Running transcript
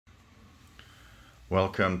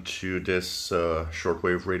Welcome to this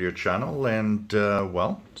shortwave radio channel, and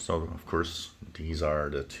well, so of course these are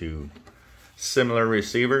the two similar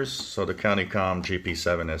receivers. So the CountyComm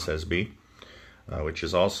GP-7 SSB, which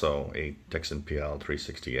is also a Tecsun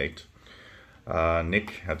PL-368.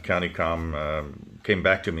 Nick at CountyComm came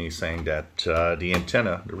back to me saying that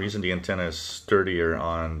the reason the antenna is sturdier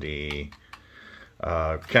on the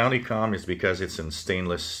CountyComm is because it's in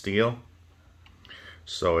stainless steel.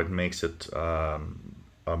 So it makes it a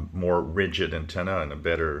more rigid antenna and a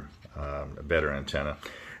better antenna.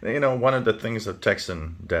 You know, one of the things of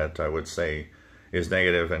Tecsun that I would say is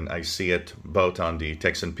negative, and I see it both on the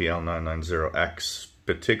Tecsun PL-990X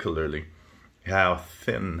particularly, how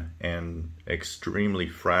thin and extremely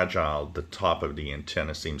fragile the top of the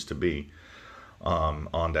antenna seems to be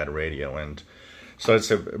on that radio. And so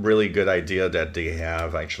it's a really good idea that they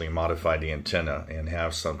have actually modified the antenna and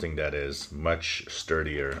have something that is much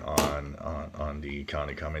sturdier on the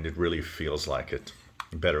CoutyComm, and it really feels like it.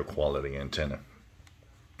 Better quality antenna.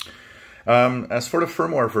 As for the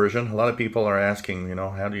firmware version, a lot of people are asking, you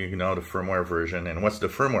know, how do you know the firmware version and what's the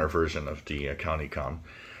firmware version of the CoutyComm?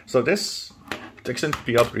 So this Tecsun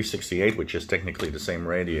PL-368, which is technically the same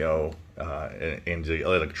radio in the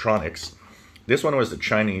electronics, this one was the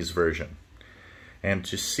Chinese version. And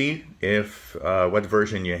to see if what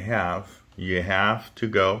version you have to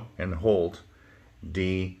go and hold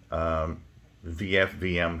the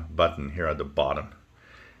VFVM button here at the bottom.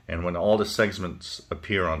 And when all the segments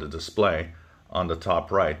appear on the display on the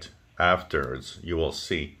top right, afterwards you will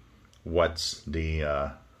see what's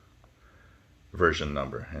the version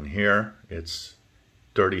number. And here it's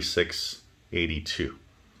 3682.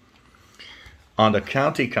 On the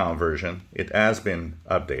CoutyComm version, it has been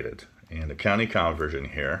updated. In the CoutyComm version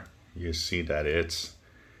here, you see that it's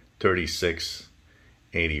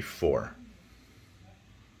 3684.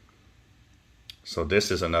 So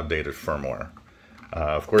this is an updated firmware.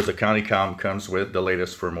 Of course, the CoutyComm comes with the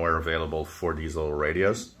latest firmware available for these little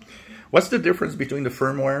radios. What's the difference between the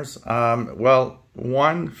firmwares? Well,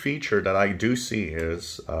 one feature that I do see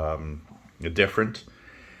is different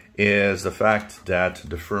is the fact that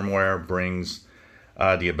the firmware brings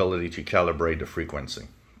the ability to calibrate the frequency.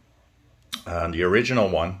 The original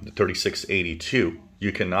one, the 3682,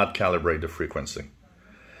 you cannot calibrate the frequency.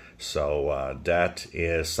 So that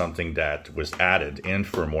is something that was added in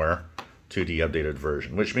firmware to the updated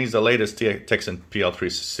version, which means the latest Tecsun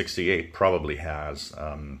PL-368 probably has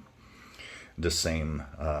the same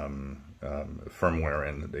firmware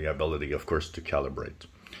and the ability, of course, to calibrate.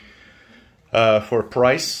 For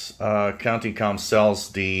price, CoutyComm sells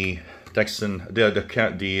the Tecsun, the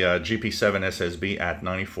GP-7 SSB at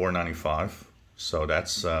 $94.95, so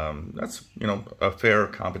that's you know, a fair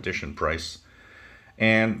competition price.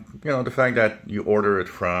 And you know, the fact that you order it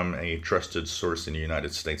from a trusted source in the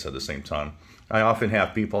United States at the same time. I often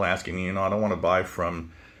have people asking me, you know, I don't want to buy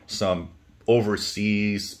from some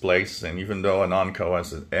overseas place, and even though a non-co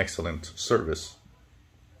has an excellent service,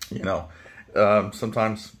 you know,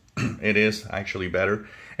 sometimes it is actually better.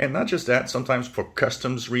 And not just that, sometimes for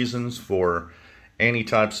customs reasons, for any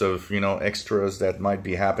types of, you know, extras that might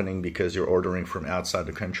be happening because you're ordering from outside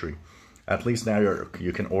the country. At least now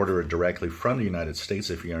you can order it directly from the United States.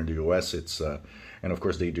 If you're in the US, it's, and of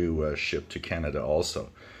course they do ship to Canada also.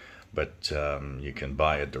 But you can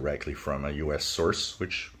buy it directly from a US source,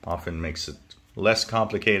 which often makes it less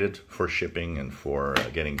complicated for shipping and for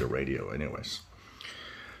getting the radio anyways.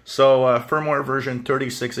 So firmware version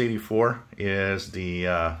 3684 is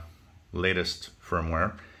the latest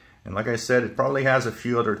firmware. And like I said, it probably has a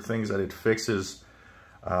few other things that it fixes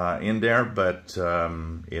in there, but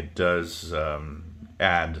it does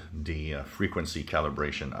add the frequency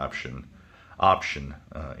calibration option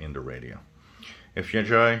in the radio. If you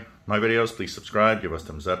enjoy my videos, please subscribe, give us a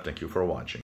thumbs up. Thank you for watching.